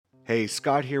Hey,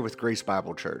 Scott here with Grace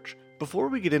Bible Church. Before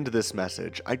we get into this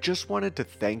message, I just wanted to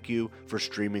thank you for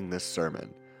streaming this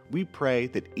sermon. We pray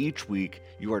that each week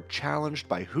you are challenged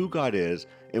by who God is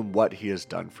and what He has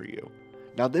done for you.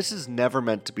 Now, this is never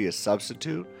meant to be a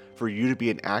substitute for you to be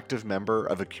an active member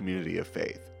of a community of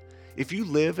faith. If you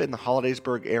live in the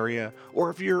Hollidaysburg area, or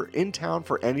if you're in town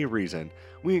for any reason,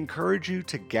 we encourage you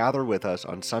to gather with us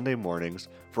on Sunday mornings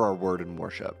for our word and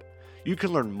worship. You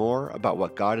can learn more about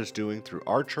what God is doing through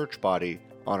our church body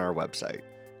on our website,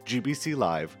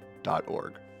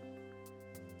 gbclive.org.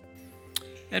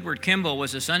 Edward Kimball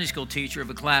was a Sunday school teacher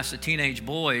of a class of teenage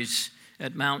boys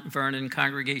at Mount Vernon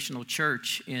Congregational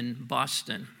Church in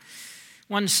Boston.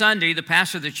 One Sunday, the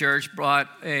pastor of the church brought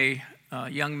a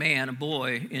young man, a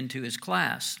boy, into his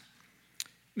class.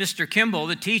 Mr. Kimball,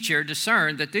 the teacher,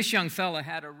 discerned that this young fella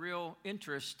had a real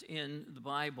interest in the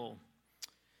Bible.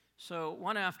 So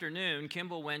one afternoon,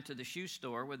 Kimball went to the shoe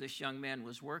store where this young man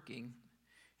was working,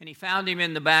 and he found him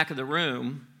in the back of the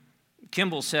room.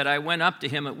 Kimball said, "I went up to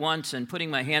him at once, and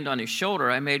putting my hand on his shoulder,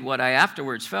 I made what I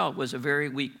afterwards felt was a very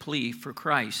weak plea for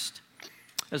Christ."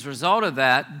 As a result of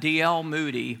that, D.L.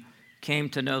 Moody came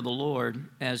to know the Lord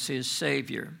as his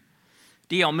Savior.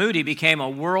 D.L. Moody became a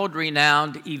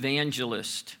world-renowned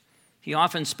evangelist. He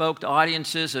often spoke to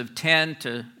audiences of 10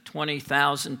 to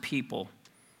 20,000 people.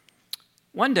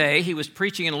 One day, he was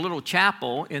preaching in a little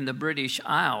chapel in the British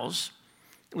Isles.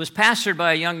 It was pastored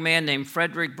by a young man named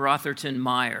Frederick Brotherton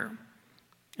Meyer.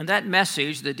 And that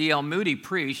message that D.L. Moody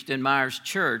preached in Meyer's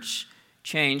church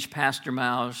changed Pastor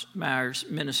Meyer's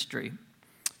ministry,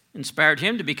 inspired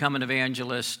him to become an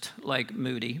evangelist like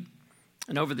Moody.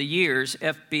 And over the years,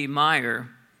 F.B. Meyer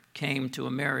came to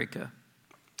America.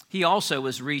 He also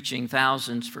was reaching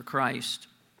thousands for Christ.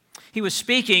 He was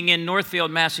speaking in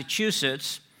Northfield,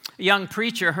 Massachusetts. A young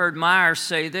preacher heard Meyer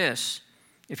say this: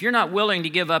 "If you're not willing to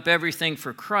give up everything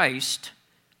for Christ,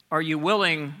 are you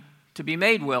willing to be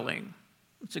made willing?"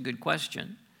 That's a good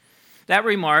question. That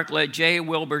remark led J.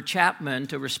 Wilbur Chapman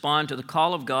to respond to the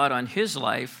call of God on his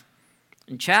life,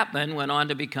 and Chapman went on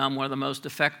to become one of the most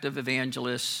effective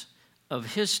evangelists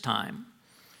of his time.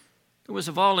 There was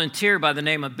a volunteer by the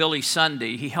name of Billy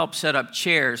Sunday. He helped set up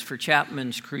chairs for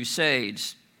Chapman's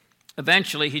crusades.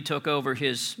 Eventually, he took over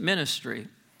his ministry,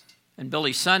 and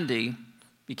Billy Sunday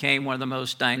became one of the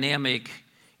most dynamic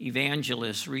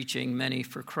evangelists, reaching many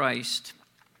for Christ.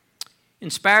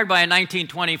 Inspired by a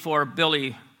 1924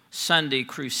 Billy Sunday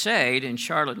crusade in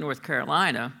Charlotte, North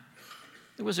Carolina,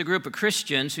 there was a group of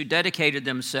Christians who dedicated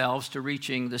themselves to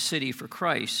reaching the city for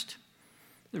Christ.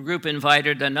 The group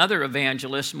invited another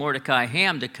evangelist, Mordecai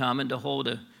Ham, to come and to hold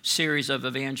a series of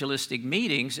evangelistic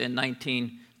meetings in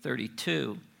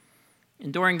 1932.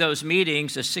 And during those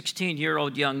meetings, a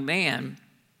 16-year-old young man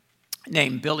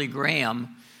named Billy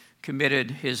Graham committed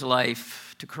his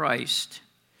life to Christ.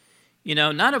 You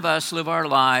know, none of us live our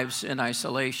lives in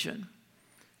isolation.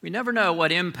 We never know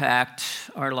what impact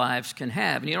our lives can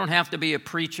have. And you don't have to be a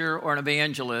preacher or an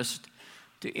evangelist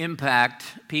to impact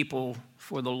people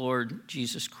for the Lord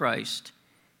Jesus Christ.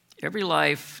 Every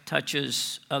life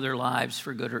touches other lives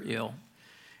for good or ill.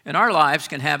 And our lives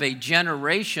can have a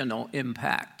generational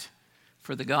impact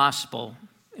for the gospel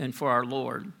and for our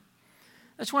Lord.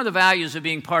 That's one of the values of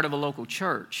being part of a local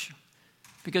church,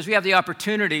 because we have the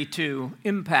opportunity to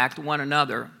impact one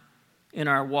another in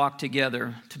our walk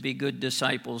together to be good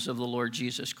disciples of the Lord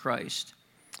Jesus Christ.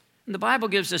 And the Bible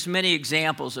gives us many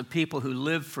examples of people who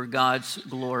lived for God's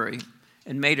glory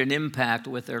and made an impact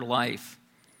with their life.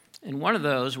 And one of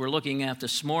those we're looking at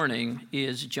this morning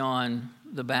is John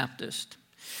the Baptist.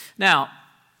 Now,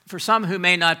 for some who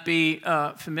may not be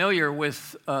familiar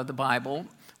with the Bible,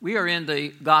 we are in the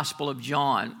Gospel of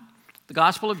John. The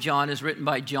Gospel of John is written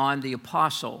by John the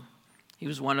Apostle. He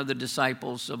was one of the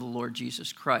disciples of the Lord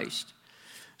Jesus Christ.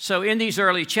 So in these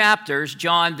early chapters,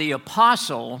 John the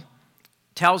Apostle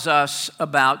tells us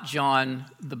about John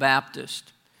the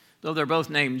Baptist. Though they're both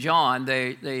named John,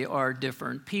 they are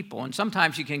different people. And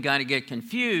sometimes you can kind of get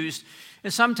confused.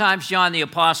 And sometimes John the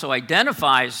Apostle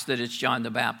identifies that it's John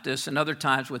the Baptist, and other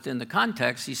times within the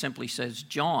context, he simply says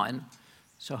John.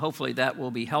 So hopefully that will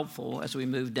be helpful as we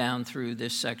move down through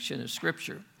this section of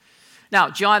Scripture. Now,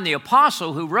 John the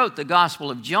Apostle, who wrote the Gospel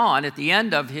of John, at the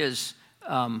end of his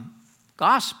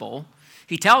Gospel,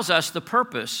 he tells us the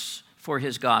purpose for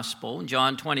his Gospel. In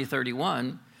John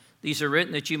 20:31, "These are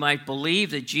written that you might believe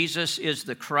that Jesus is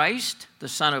the Christ, the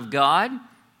Son of God,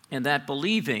 and that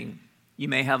believing you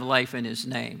may have life in his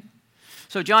name."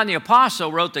 So John the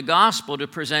Apostle wrote the Gospel to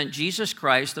present Jesus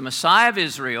Christ, the Messiah of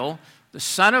Israel, the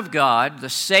Son of God, the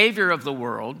Savior of the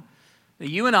world, that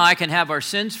you and I can have our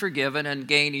sins forgiven and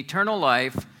gain eternal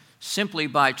life simply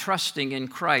by trusting in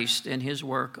Christ and his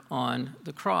work on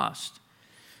the cross.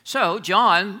 So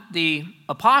John, the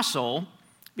apostle,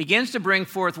 begins to bring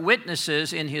forth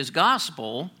witnesses in his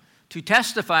gospel to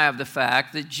testify of the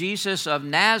fact that Jesus of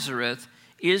Nazareth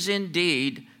is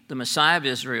indeed the Messiah of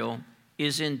Israel,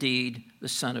 is indeed the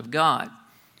Son of God.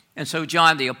 And so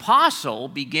John the apostle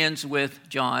begins with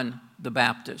John the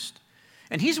Baptist.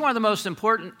 And he's one of the most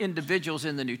important individuals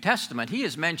in the New Testament.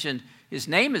 His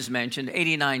name is mentioned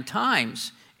 89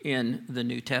 times in the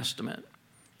New Testament.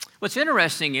 What's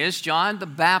interesting is John the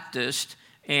Baptist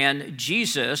and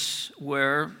Jesus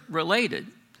were related.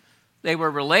 They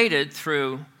were related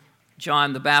through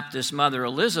John the Baptist's mother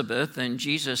Elizabeth and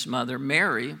Jesus' mother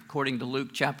Mary, according to Luke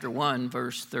chapter 1,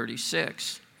 verse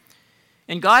 36.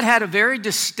 And God had a very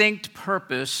distinct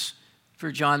purpose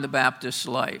for John the Baptist's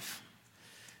life.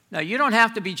 Now, you don't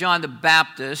have to be John the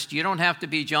Baptist. You don't have to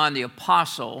be John the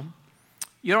Apostle.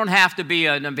 You don't have to be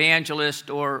an evangelist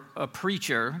or a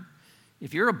preacher.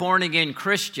 If you're a born-again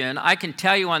Christian, I can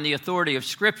tell you on the authority of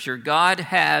Scripture, God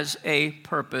has a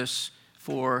purpose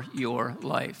for your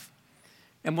life.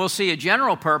 And we'll see a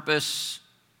general purpose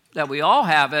that we all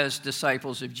have as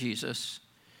disciples of Jesus.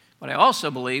 But I also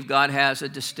believe God has a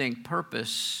distinct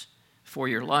purpose for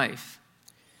your life.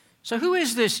 So who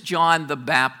is this John the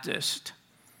Baptist?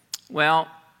 Well,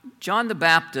 John the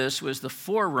Baptist was the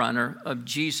forerunner of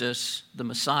Jesus, the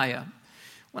Messiah.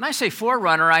 When I say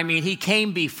forerunner, I mean he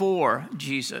came before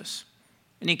Jesus.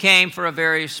 And he came for a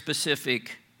very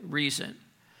specific reason.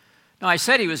 Now, I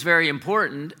said he was very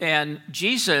important, and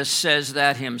Jesus says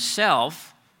that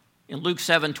himself. In Luke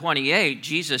 7:28,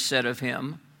 Jesus said of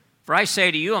him, "For I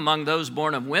say to you, among those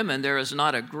born of women, there is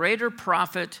not a greater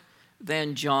prophet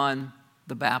than John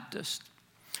the Baptist."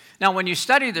 Now, when you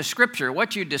study the Scripture,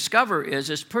 what you discover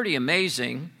is pretty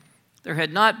amazing. There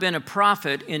had not been a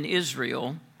prophet in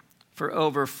Israel for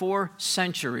over 4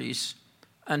 centuries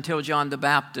until John the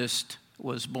Baptist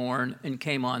was born and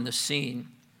came on the scene.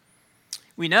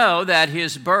 We know that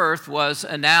his birth was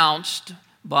announced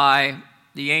by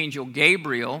the angel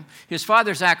Gabriel. His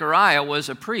father Zechariah was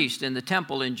a priest in the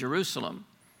temple in Jerusalem.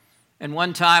 And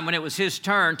one time when it was his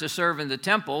turn to serve in the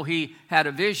temple, he had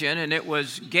a vision, and it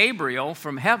was Gabriel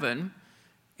from heaven.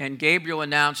 And Gabriel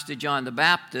announced to John the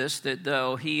Baptist that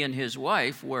though he and his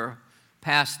wife were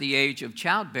past the age of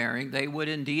childbearing, they would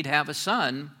indeed have a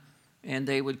son, and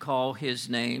they would call his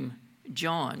name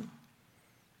John.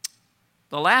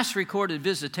 The last recorded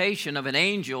visitation of an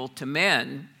angel to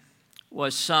men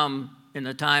was in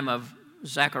the time of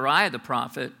Zechariah the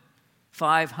prophet,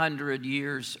 500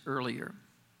 years earlier.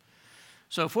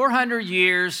 So 400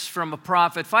 years from a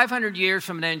prophet, 500 years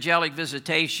from an angelic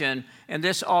visitation, and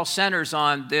this all centers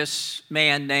on this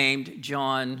man named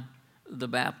John the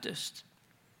Baptist.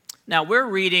 Now, we're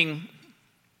reading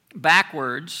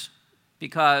backwards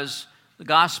because the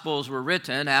Gospels were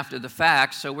written after the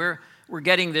fact, so we're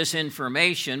getting this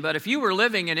information. But if you were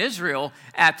living in Israel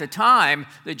at the time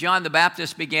that John the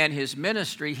Baptist began his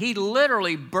ministry, he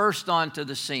literally burst onto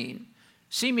the scene,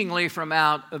 seemingly from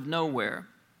out of nowhere.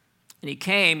 And he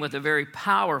came with a very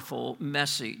powerful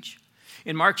message.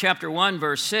 In Mark chapter 1,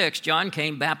 verse 6, John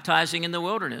came baptizing in the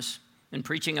wilderness and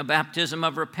preaching a baptism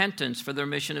of repentance for the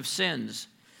remission of sins.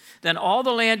 Then all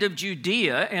the land of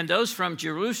Judea and those from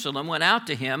Jerusalem went out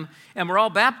to him and were all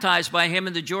baptized by him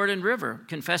in the Jordan River,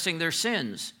 confessing their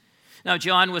sins. Now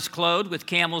John was clothed with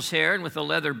camel's hair and with a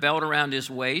leather belt around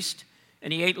his waist,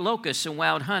 and he ate locusts and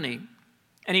wild honey.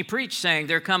 And he preached, saying,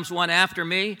 "There comes one after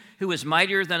me who is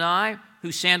mightier than I,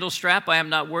 whose sandal strap I am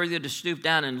not worthy to stoop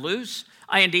down and loose.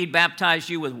 I indeed baptize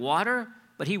you with water,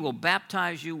 but he will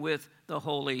baptize you with the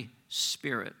Holy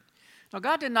Spirit." Now,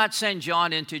 God did not send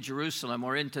John into Jerusalem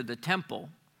or into the temple.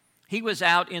 He was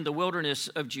out in the wilderness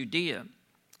of Judea.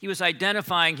 He was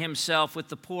identifying himself with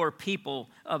the poor people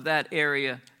of that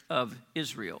area of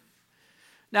Israel.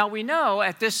 Now, we know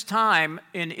at this time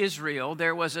in Israel,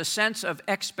 there was a sense of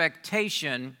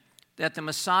expectation that the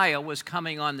Messiah was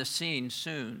coming on the scene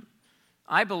soon.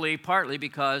 I believe partly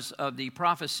because of the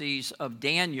prophecies of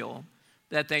Daniel,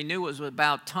 that they knew it was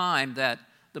about time that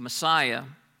the Messiah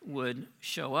would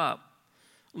show up.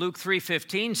 Luke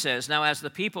 3:15 says, "Now as the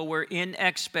people were in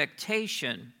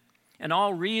expectation, and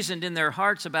all reasoned in their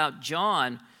hearts about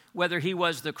John, whether he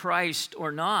was the Christ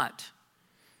or not."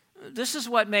 This is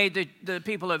what made the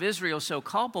people of Israel so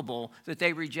culpable, that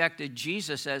they rejected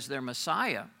Jesus as their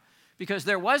Messiah. Because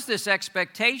there was this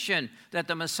expectation that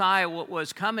the Messiah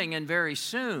was coming and very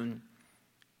soon,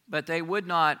 but they would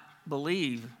not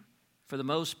believe, for the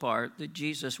most part, that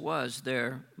Jesus was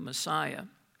their Messiah.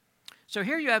 So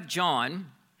here you have John.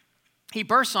 He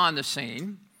bursts on the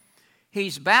scene.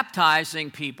 he's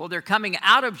baptizing people. They're coming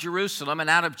out of Jerusalem and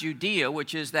out of Judea,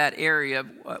 which is that area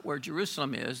where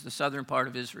Jerusalem is, the southern part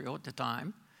of Israel at the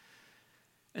time.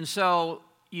 And so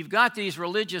you've got these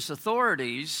religious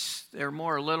authorities. They're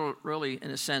more really,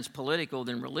 in a sense, political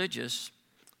than religious.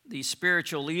 These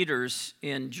spiritual leaders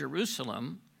in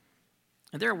Jerusalem,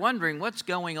 and they're wondering what's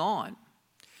going on.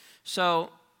 So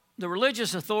the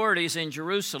religious authorities in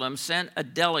Jerusalem sent a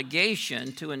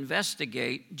delegation to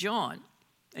investigate John.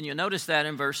 And you'll notice that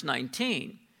in verse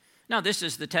 19. Now, this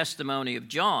is the testimony of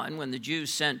John when the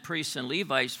Jews sent priests and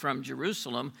Levites from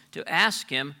Jerusalem to ask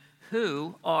him,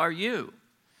 "Who are you?"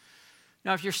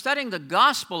 Now, if you're studying the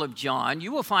Gospel of John,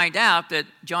 you will find out that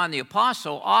John the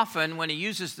Apostle, often when he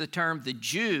uses the term the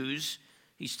Jews,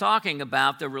 he's talking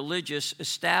about the religious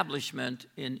establishment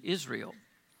in Israel,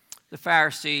 the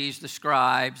Pharisees, the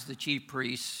scribes, the chief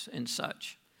priests, and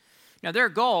such. Now, their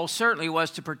goal certainly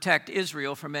was to protect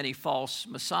Israel from any false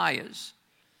messiahs.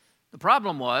 The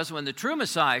problem was when the true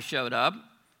Messiah showed up,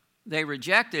 they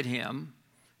rejected him.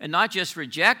 And not just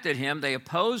rejected him, they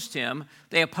opposed him.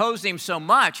 They opposed him so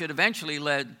much, it eventually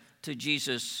led to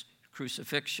Jesus'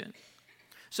 crucifixion.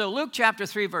 So Luke chapter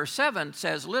 3, verse 7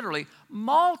 says literally,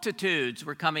 multitudes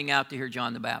were coming out to hear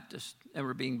John the Baptist and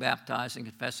were being baptized and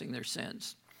confessing their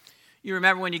sins. You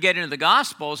remember when you get into the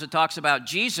Gospels, it talks about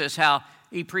Jesus, how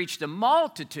he preached to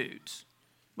multitudes.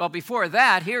 Well, before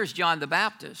that, here's John the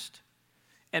Baptist.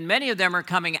 And many of them are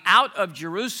coming out of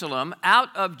Jerusalem,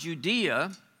 out of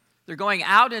Judea. They're going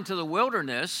out into the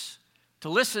wilderness to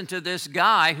listen to this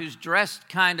guy who's dressed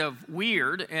kind of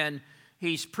weird, and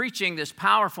he's preaching this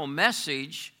powerful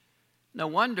message. No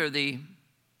wonder the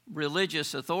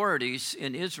religious authorities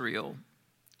in Israel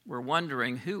were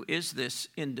wondering, who is this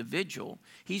individual?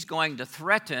 He's going to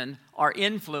threaten our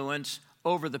influence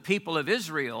over the people of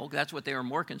Israel. That's what they were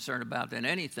more concerned about than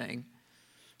anything.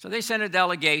 So they sent a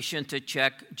delegation to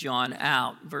check John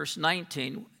out. Verse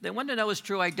 19, they wanted to know his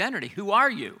true identity. Who are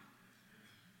you?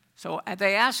 So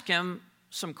they asked him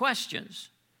some questions.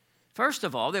 First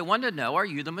of all, they wanted to know, are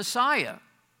you the Messiah?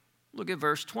 Look at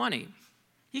verse 20.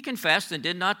 He confessed and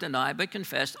did not deny, but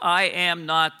confessed, I am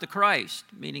not the Christ,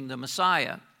 meaning the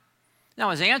Messiah.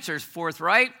 Now his answer is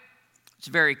forthright. It's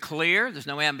very clear. There's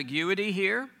no ambiguity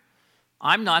here.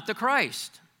 I'm not the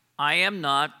Christ. I am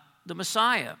not the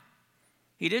Messiah.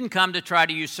 He didn't come to try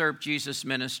to usurp Jesus'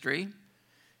 ministry.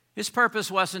 His purpose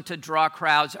wasn't to draw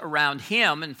crowds around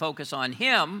him and focus on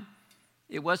him.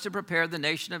 It was to prepare the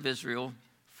nation of Israel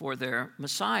for their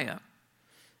Messiah.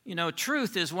 You know,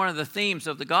 truth is one of the themes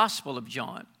of the Gospel of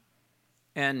John.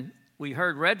 And we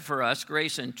heard read for us,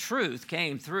 grace and truth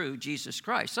came through Jesus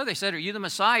Christ. So they said, are you the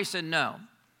Messiah? He said, no.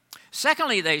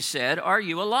 Secondly, they said, are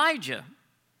you Elijah?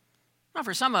 Now,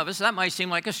 for some of us, that might seem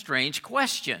like a strange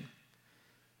question.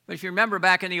 But if you remember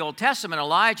back in the Old Testament,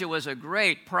 Elijah was a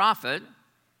great prophet.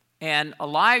 And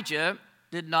Elijah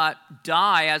did not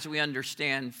die, as we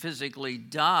understand, physically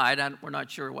died. We're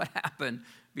not sure what happened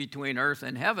between earth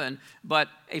and heaven. But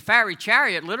a fiery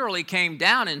chariot literally came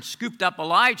down and scooped up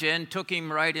Elijah and took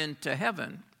him right into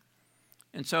heaven.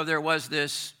 And so there was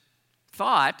this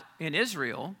thought in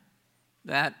Israel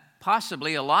that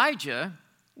possibly Elijah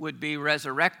would be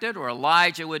resurrected or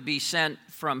Elijah would be sent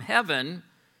from heaven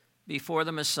before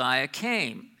the Messiah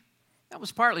came. That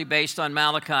was partly based on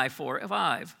Malachi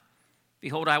 4:5.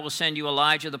 Behold, I will send you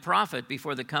Elijah the prophet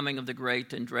before the coming of the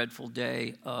great and dreadful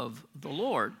day of the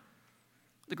Lord.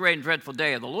 The great and dreadful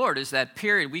day of the Lord is that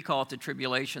period, we call it the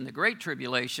tribulation, the great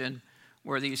tribulation,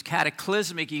 where these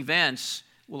cataclysmic events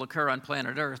will occur on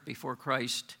planet Earth before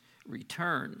Christ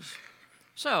returns.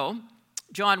 So,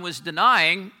 John was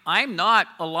denying, I'm not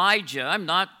Elijah, I'm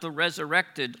not the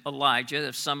resurrected Elijah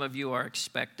that some of you are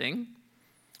expecting.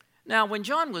 Now, when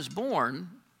John was born,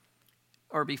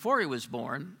 or before he was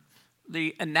born,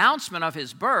 the announcement of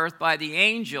his birth by the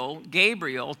angel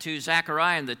Gabriel to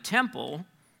Zechariah in the temple,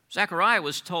 Zechariah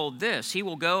was told this, he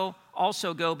will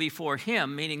also go before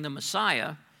him, meaning the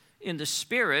Messiah, in the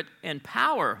spirit and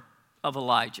power of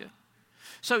Elijah.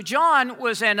 So John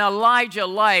was an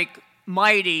Elijah-like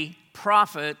mighty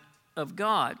prophet of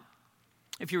God.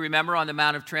 If you remember on the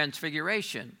Mount of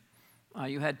Transfiguration,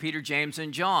 you had Peter, James,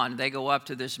 and John. They go up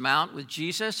to this mount with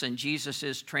Jesus, and Jesus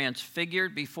is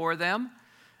transfigured before them.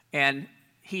 And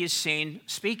he is seen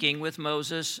speaking with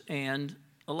Moses and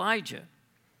Elijah.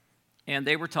 And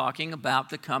they were talking about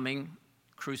the coming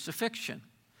crucifixion.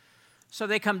 So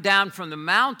they come down from the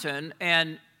mountain,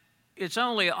 and it's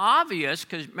only obvious,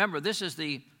 because remember, this is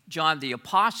John the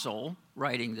Apostle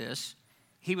writing this.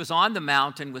 He was on the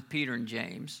mountain with Peter and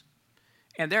James.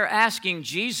 And they're asking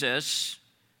Jesus,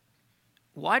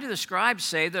 why do the scribes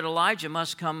say that Elijah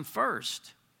must come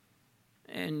first?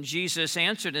 And Jesus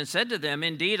answered and said to them,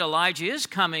 "Indeed, Elijah is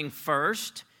coming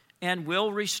first and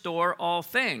will restore all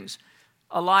things."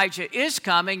 Elijah is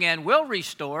coming and will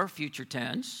restore, future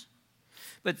tense.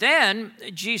 But then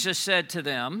Jesus said to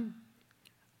them,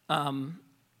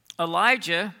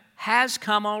 Elijah has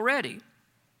come already,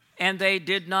 and they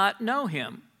did not know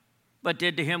him, but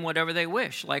did to him whatever they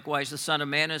wished. Likewise, the Son of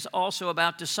Man is also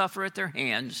about to suffer at their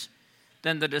hands.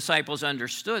 Then the disciples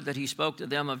understood that he spoke to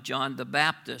them of John the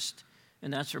Baptist,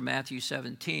 and that's from Matthew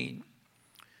 17.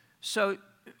 So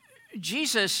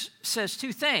Jesus says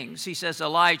two things. He says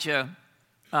Elijah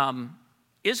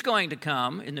is going to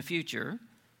come in the future,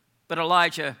 but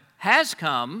Elijah has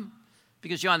come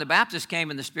because John the Baptist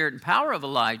came in the spirit and power of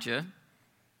Elijah.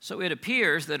 So it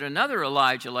appears that another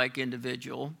Elijah-like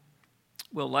individual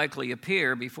will likely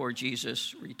appear before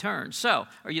Jesus returns. So,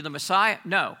 are you the Messiah?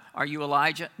 No. Are you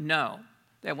Elijah? No.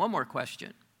 They have one more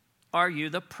question. Are you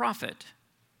the prophet?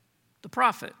 The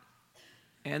prophet.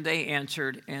 And they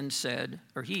answered and said,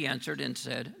 or he answered and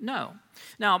said, no.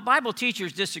 Now, Bible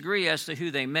teachers disagree as to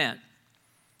who they meant.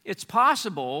 It's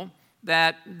possible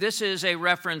that this is a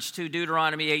reference to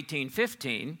Deuteronomy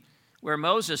 18:15, where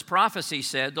Moses' prophecy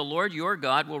said, "The Lord your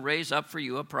God will raise up for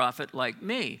you a prophet like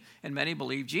me." And many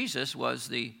believe Jesus was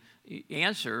the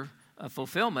answer, a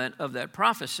fulfillment of that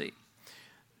prophecy.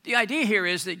 The idea here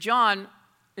is that John,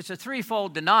 it's a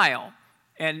threefold denial.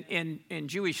 And in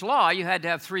Jewish law, you had to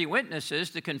have three witnesses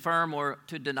to confirm or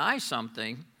to deny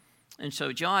something. And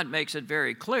so John makes it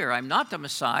very clear, I'm not the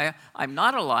Messiah, I'm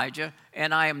not Elijah,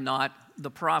 and I am not the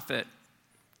prophet.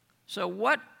 So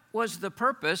what was the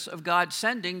purpose of God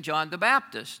sending John the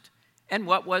Baptist? And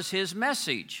what was his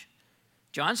message?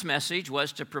 John's message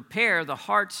was to prepare the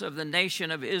hearts of the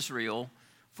nation of Israel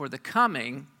for the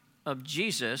coming of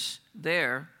Jesus,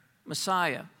 their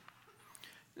Messiah.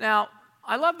 Now,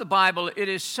 I love the Bible. It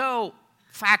is so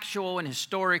factual and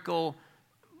historical,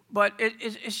 but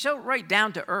it's so right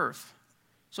down to earth.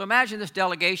 So imagine this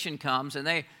delegation comes, and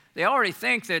they already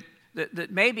think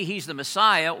that maybe he's the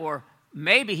Messiah, or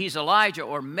maybe he's Elijah,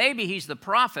 or maybe he's the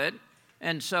prophet.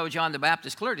 And so John the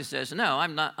Baptist clearly says, no,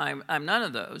 I'm none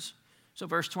of those. So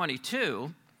verse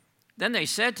 22, then they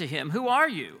said to him, "Who are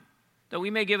you? That we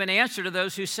may give an answer to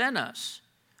those who sent us.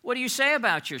 What do you say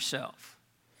about yourself?"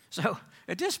 So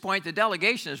at this point, the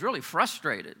delegation is really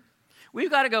frustrated. We've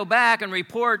got to go back and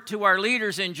report to our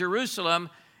leaders in Jerusalem,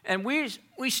 and we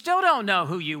still don't know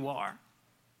who you are.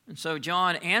 And so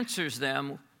John answers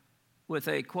them with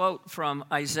a quote from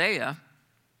Isaiah.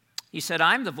 He said,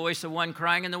 "I'm the voice of one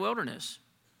crying in the wilderness.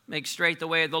 Make straight the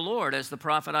way of the Lord, as the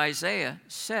prophet Isaiah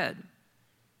said."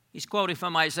 He's quoting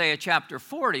from Isaiah chapter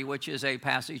 40, which is a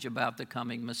passage about the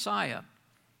coming Messiah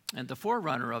and the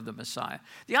forerunner of the Messiah.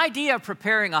 The idea of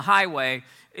preparing a highway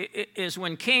is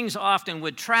when kings often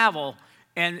would travel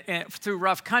and through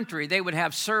rough country, they would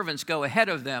have servants go ahead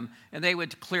of them, and they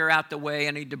would clear out the way,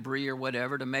 any debris or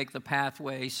whatever, to make the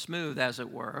pathway smooth, as it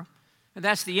were. And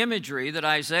that's the imagery that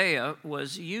Isaiah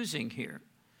was using here.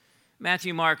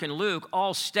 Matthew, Mark, and Luke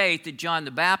all state that John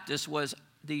the Baptist was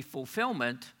the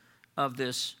fulfillment of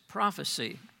this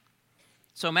prophecy.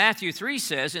 So Matthew 3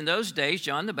 says, "In those days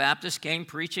John the Baptist came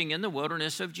preaching in the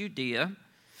wilderness of Judea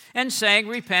and saying,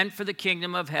 'Repent, for the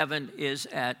kingdom of heaven is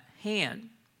at hand.'"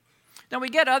 Now we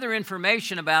get other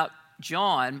information about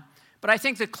John, but I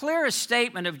think the clearest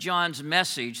statement of John's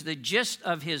message, the gist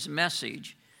of his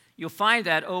message, you'll find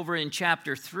that over in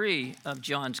chapter 3 of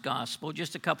John's gospel,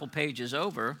 just a couple pages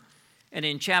over. And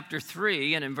in chapter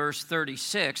 3 and in verse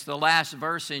 36, the last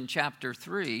verse in chapter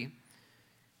 3,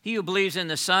 "He who believes in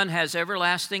the Son has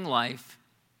everlasting life.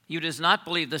 He who does not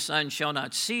believe the Son shall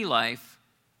not see life,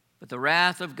 but the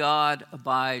wrath of God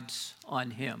abides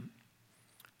on him."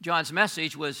 John's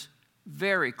message was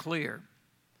very clear.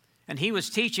 And he was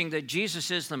teaching that Jesus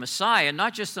is the Messiah,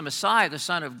 not just the Messiah, the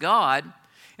Son of God.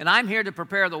 And I'm here to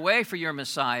prepare the way for your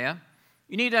Messiah.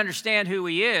 You need to understand who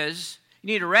he is. You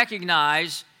need to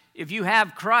recognize if you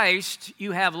have Christ,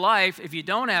 you have life. If you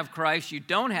don't have Christ, you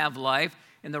don't have life.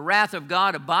 And the wrath of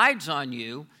God abides on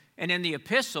you. And in the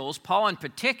epistles, Paul in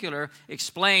particular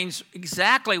explains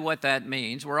exactly what that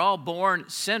means. We're all born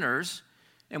sinners,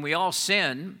 and we all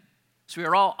sin. So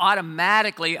we're all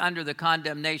automatically under the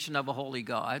condemnation of a holy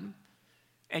God.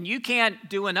 And you can't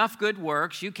do enough good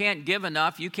works. You can't give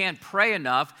enough. You can't pray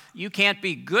enough. You can't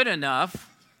be good enough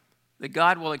that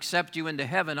God will accept you into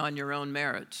heaven on your own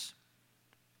merits.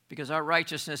 Because our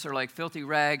righteousness are like filthy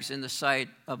rags in the sight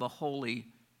of a holy,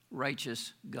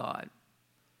 righteous God.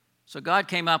 So God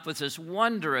came up with this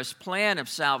wondrous plan of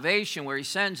salvation where he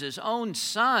sends his own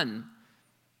Son.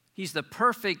 He's the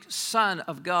perfect Son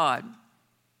of God,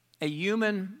 a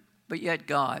human but yet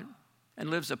God. and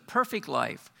lives a perfect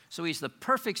life. So he's the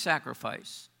perfect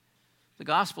sacrifice. The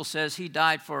gospel says he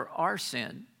died for our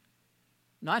sin,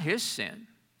 not his sin.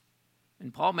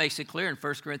 And Paul makes it clear in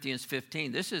 1 Corinthians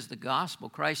 15, this is the gospel.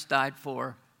 Christ died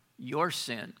for your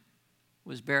sin,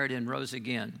 was buried and rose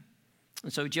again.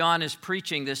 And so John is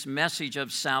preaching this message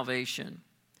of salvation.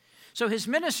 So his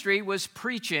ministry was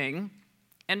preaching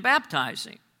and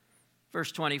baptizing.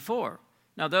 Verse 24,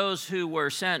 now those who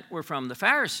were sent were from the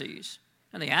Pharisees,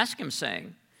 and they asked him,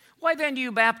 saying, why then do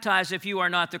you baptize if you are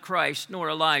not the Christ, nor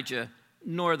Elijah,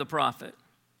 nor the prophet?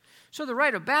 So the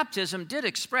rite of baptism did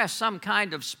express some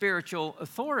kind of spiritual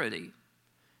authority.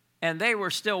 And they were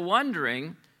still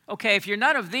wondering, okay, if you're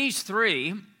none of these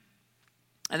three,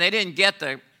 and they didn't get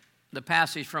the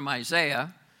passage from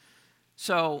Isaiah,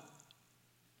 so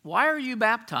why are you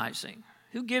baptizing?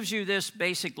 Who gives you this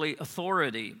basically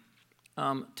authority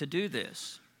to do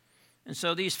this? And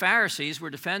so these Pharisees were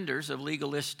defenders of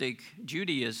legalistic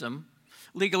Judaism,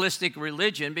 legalistic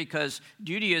religion, because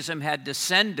Judaism had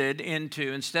descended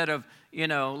into, instead of,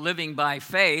 living by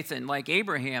faith and like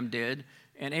Abraham did,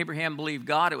 and Abraham believed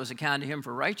God, it was accounted to him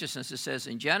for righteousness, it says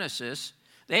in Genesis,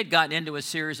 they had gotten into a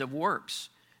series of works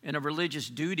and of religious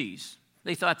duties.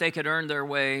 They thought they could earn their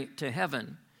way to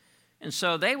heaven. And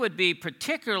so they would be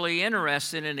particularly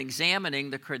interested in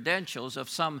examining the credentials of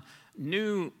some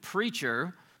new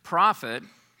preacher, prophet,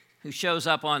 who shows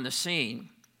up on the scene.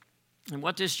 And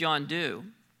what does John do?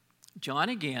 John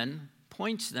again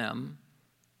points them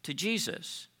to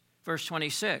Jesus. Verse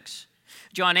 26,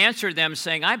 John answered them,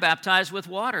 saying, I baptize with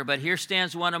water, but here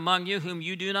stands one among you whom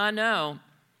you do not know.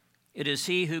 It is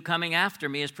he who coming after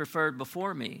me is preferred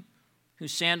before me,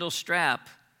 whose sandal strap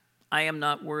I am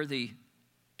not worthy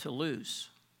to loose.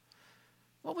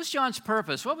 What was John's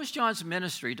purpose? What was John's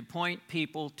ministry? To point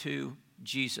people to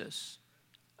Jesus.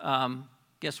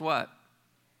 Guess what?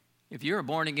 If you're a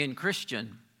born-again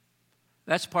Christian,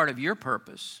 that's part of your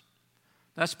purpose.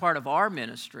 That's part of our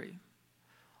ministry.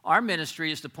 Our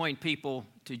ministry is to point people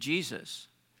to Jesus.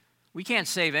 We can't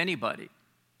save anybody,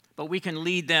 but we can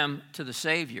lead them to the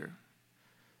Savior.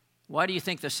 Why do you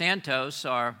think the Santos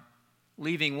are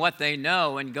leaving what they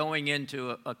know and going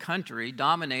into a country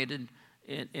dominated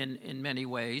in many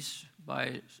ways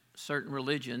by certain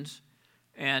religions?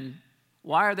 And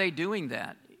why are they doing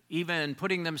that? Even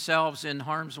putting themselves in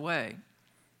harm's way,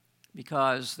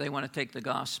 because they want to take the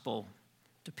gospel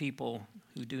to people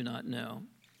who do not know.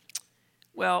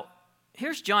 Well,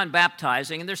 here's John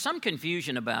baptizing, and there's some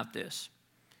confusion about this.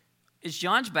 Is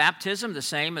John's baptism the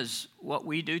same as what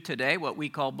we do today, what we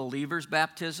call believers'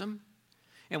 baptism?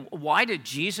 And why did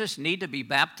Jesus need to be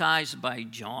baptized by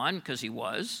John? Because he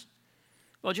was.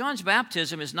 Well, John's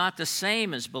baptism is not the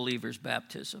same as believers'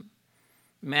 baptism.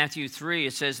 Matthew 3,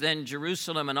 it says, then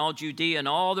Jerusalem and all Judea and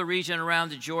all the region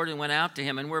around the Jordan went out to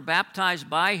him and were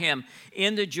baptized by him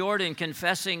in the Jordan,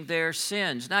 confessing their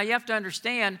sins. Now, you have to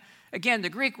understand, again, the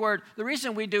Greek word, the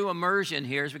reason we do immersion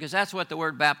here is because that's what the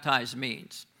word baptize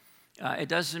means.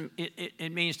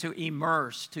 It means to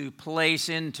immerse, to place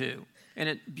into. And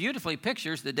it beautifully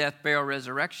pictures the death, burial,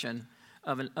 resurrection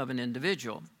of an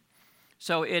individual.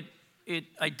 So it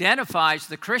identifies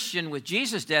the Christian with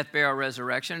Jesus' death, burial,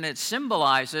 resurrection, and it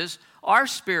symbolizes our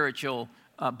spiritual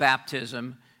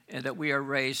baptism, and that we are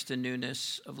raised to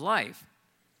newness of life.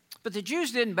 But the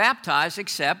Jews didn't baptize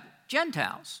except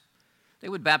Gentiles. They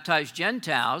would baptize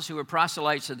Gentiles who were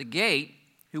proselytes of the gate,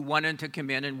 who wanted to come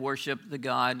in and worship the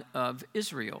God of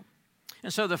Israel.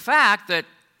 And so the fact that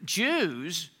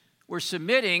Jews were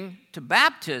submitting to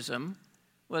baptism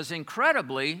was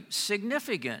incredibly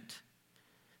significant.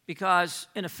 Because,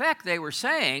 in effect, they were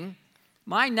saying,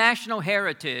 my national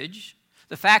heritage,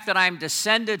 the fact that I'm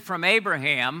descended from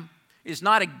Abraham, is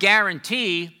not a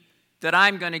guarantee that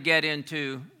I'm going to get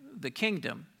into the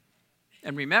kingdom.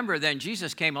 And remember, then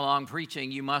Jesus came along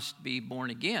preaching, you must be born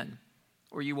again,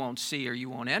 or you won't see or you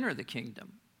won't enter the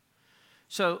kingdom.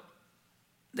 So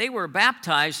they were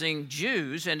baptizing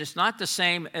Jews, and it's not the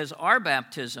same as our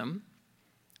baptism.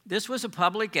 This was a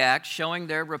public act showing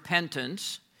their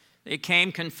repentance. They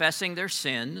came confessing their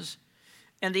sins,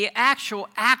 and the actual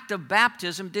act of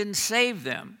baptism didn't save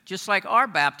them, just like our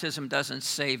baptism doesn't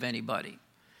save anybody.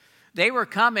 They were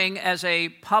coming as a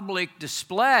public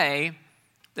display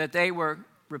that they were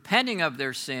repenting of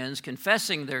their sins,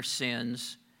 confessing their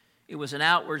sins. It was an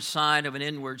outward sign of an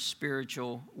inward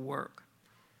spiritual work.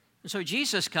 And so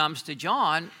Jesus comes to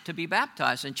John to be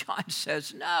baptized, and John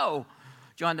says, no,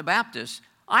 John the Baptist,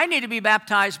 I need to be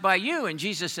baptized by you. And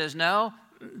Jesus says, no,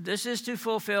 this is to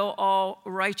fulfill all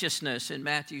righteousness in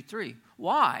Matthew 3.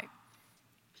 Why?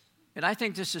 And I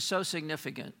think this is so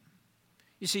significant.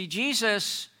 You see,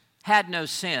 Jesus had no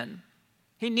sin.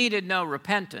 He needed no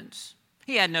repentance.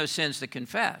 He had no sins to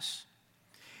confess.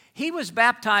 He was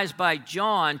baptized by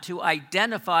John to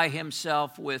identify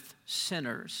himself with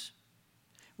sinners.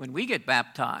 When we get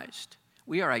baptized,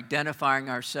 we are identifying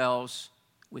ourselves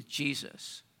with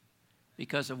Jesus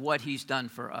because of what he's done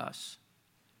for us.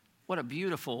 What a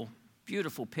beautiful,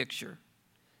 beautiful picture.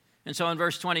 And so in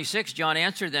verse 26, John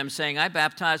answered them, saying, I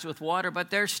baptize with water,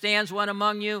 but there stands one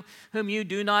among you whom you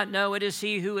do not know. It is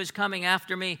he who is coming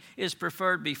after me, is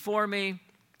preferred before me,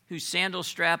 whose sandal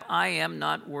strap I am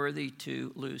not worthy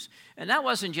to loose. And that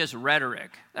wasn't just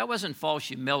rhetoric. That wasn't false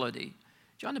humility.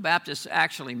 John the Baptist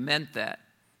actually meant that.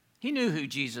 He knew who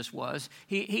Jesus was.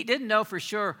 He didn't know for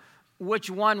sure which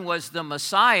one was the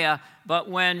Messiah, but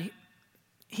when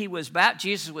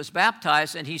Jesus was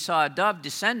baptized and he saw a dove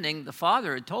descending, the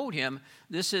Father had told him,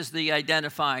 this is the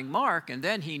identifying mark, and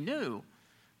then he knew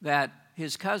that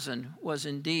his cousin was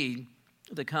indeed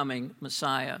the coming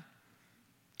Messiah.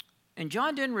 And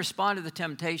John didn't respond to the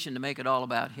temptation to make it all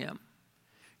about him.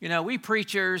 You know, we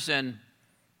preachers and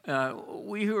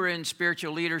we who are in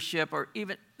spiritual leadership, or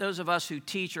even those of us who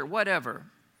teach or whatever,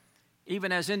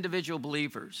 even as individual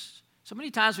believers, so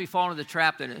many times we fall into the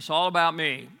trap that it's all about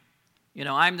me. You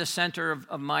know, I'm the center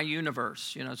of my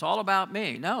universe. You know, it's all about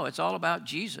me. No, it's all about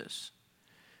Jesus.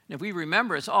 And if we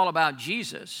remember it's all about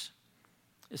Jesus,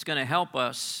 it's going to help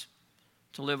us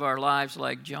to live our lives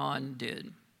like John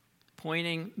did,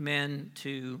 pointing men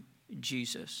to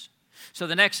Jesus. So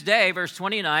the next day, verse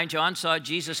 29, John saw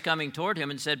Jesus coming toward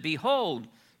him and said, Behold,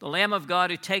 the Lamb of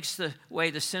God who takes away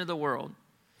the sin of the world.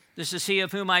 This is he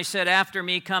of whom I said, After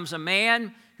me comes a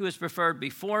man who is preferred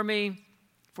before me,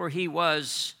 for he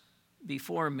was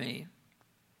before me.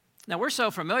 Now, we're so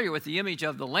familiar with the image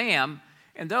of the Lamb,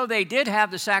 and though they did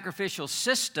have the sacrificial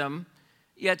system,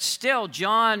 yet still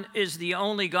John is the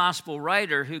only gospel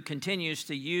writer who continues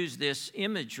to use this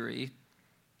imagery.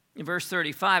 In verse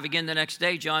 35, again the next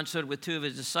day, John stood with two of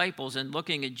his disciples, and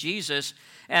looking at Jesus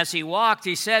as he walked,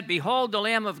 he said, Behold the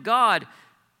Lamb of God.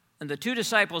 And the two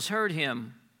disciples heard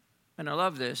him, and I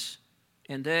love this,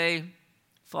 and they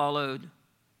followed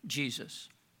Jesus.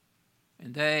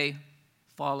 And they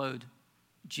followed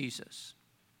Jesus.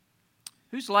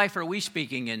 Whose life are we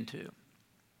speaking into?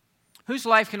 Whose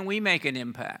life can we make an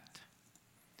impact?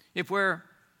 If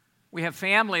we have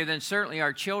family, then certainly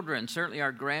our children, certainly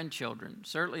our grandchildren,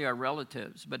 certainly our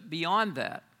relatives. But beyond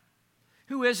that,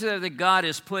 who is there that God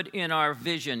has put in our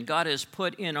vision, God has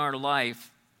put in our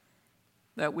life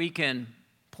that we can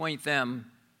point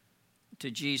them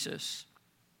to Jesus?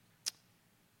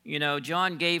 You know,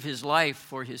 John gave his life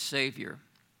for his Savior.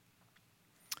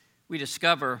 We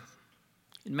discover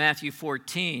in Matthew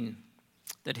 14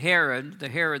 that Herod, the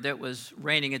Herod that was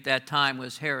reigning at that time,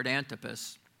 was Herod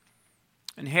Antipas.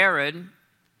 And Herod,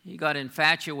 he got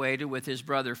infatuated with his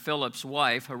brother Philip's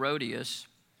wife, Herodias.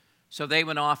 So they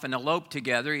went off and eloped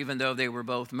together, even though they were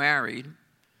both married.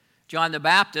 John the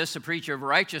Baptist, a preacher of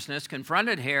righteousness,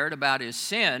 confronted Herod about his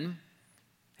sin.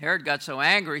 Herod got so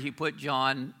angry, he put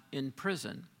John in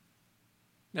prison.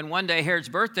 Then one day, Herod's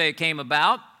birthday came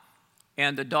about,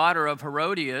 and the daughter of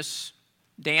Herodias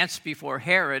danced before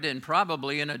Herod, and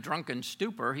probably in a drunken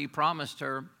stupor, he promised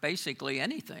her basically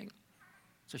anything.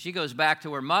 So she goes back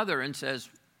to her mother and says,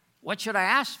 What should I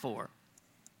ask for?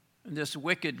 And this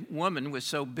wicked woman was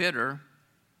so bitter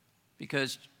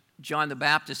because John the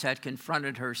Baptist had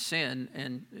confronted her sin,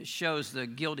 and it shows the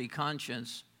guilty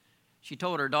conscience. She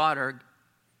told her daughter,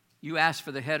 You asked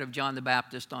for the head of John the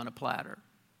Baptist on a platter.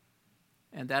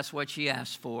 And that's what she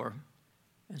asked for.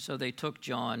 And so they took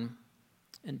John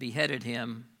and beheaded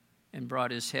him and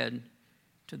brought his head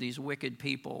to these wicked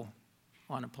people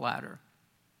on a platter.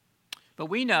 But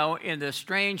we know in the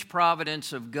strange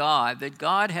providence of God that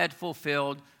God had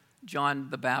fulfilled John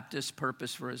the Baptist's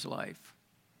purpose for his life.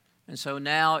 And so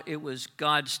now it was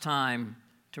God's time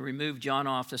to remove John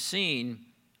off the scene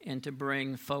and to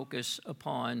bring focus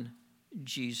upon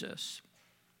Jesus.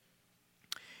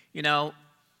 You know,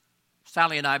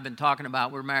 Sally and I have been talking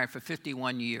about, we're married for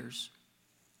 51 years.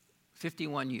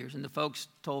 51 years. And the folks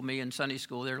told me in Sunday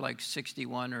school they're like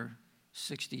 61 or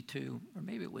 62, or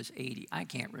maybe it was 80. I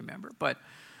can't remember. But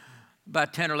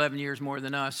about 10 or 11 years more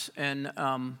than us. And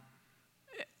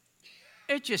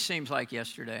it just seems like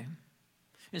yesterday.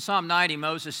 In Psalm 90,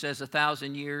 Moses says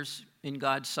 1,000 years in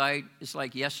God's sight is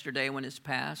like yesterday when it's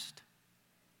past.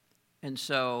 And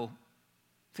so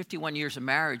 51 years of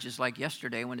marriage is like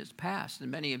yesterday when it's past.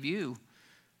 And many of you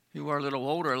who are a little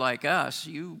older like us,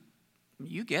 you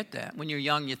get that. When you're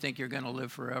young, you think you're going to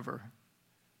live forever.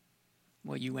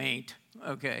 Well, you ain't,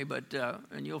 okay, but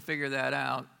and you'll figure that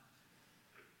out.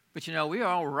 But you know, we are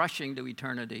all rushing to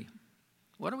eternity.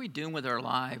 What are we doing with our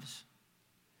lives?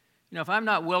 If I'm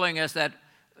not willing, as that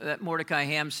Mordecai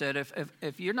Ham said,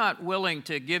 if you're not willing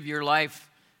to give your life,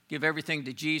 give everything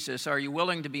to Jesus, are you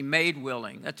willing to be made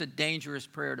willing? That's a dangerous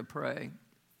prayer to pray.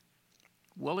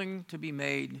 Willing to be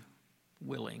made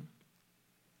willing.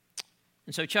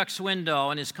 And so Chuck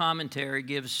Swindoll in his commentary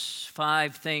gives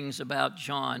 5 things about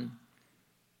John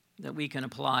that we can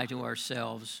apply to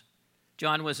ourselves.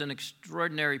 John was an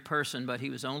extraordinary person, but he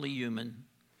was only human.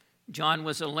 John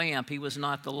was a lamp, he was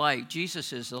not the light.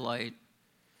 Jesus is the light.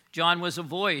 John was a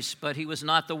voice, but he was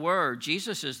not the Word.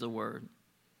 Jesus is the Word.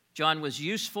 John was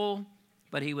useful,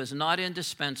 but he was not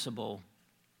indispensable.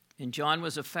 And John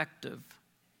was effective,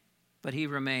 but he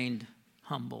remained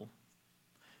humble.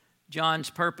 John's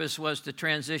purpose was to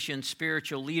transition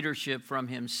spiritual leadership from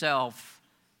himself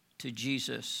to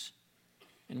Jesus.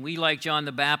 And we, like John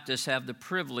the Baptist, have the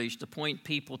privilege to point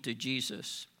people to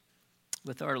Jesus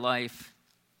with our life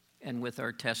and with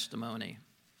our testimony.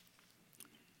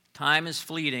 Time is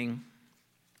fleeting.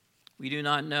 We do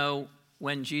not know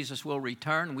when Jesus will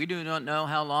return. We do not know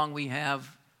how long we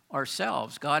have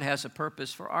ourselves. God has a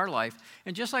purpose for our life.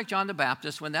 And just like John the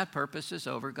Baptist, when that purpose is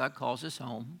over, God calls us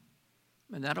home.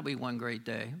 And that'll be one great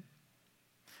day.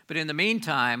 But in the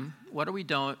meantime, what are we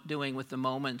doing with the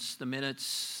moments, the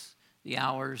minutes, the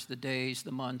hours, the days,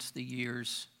 the months, the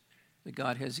years that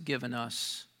God has given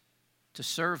us to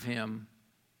serve Him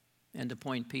and to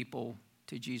point people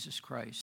to Jesus Christ?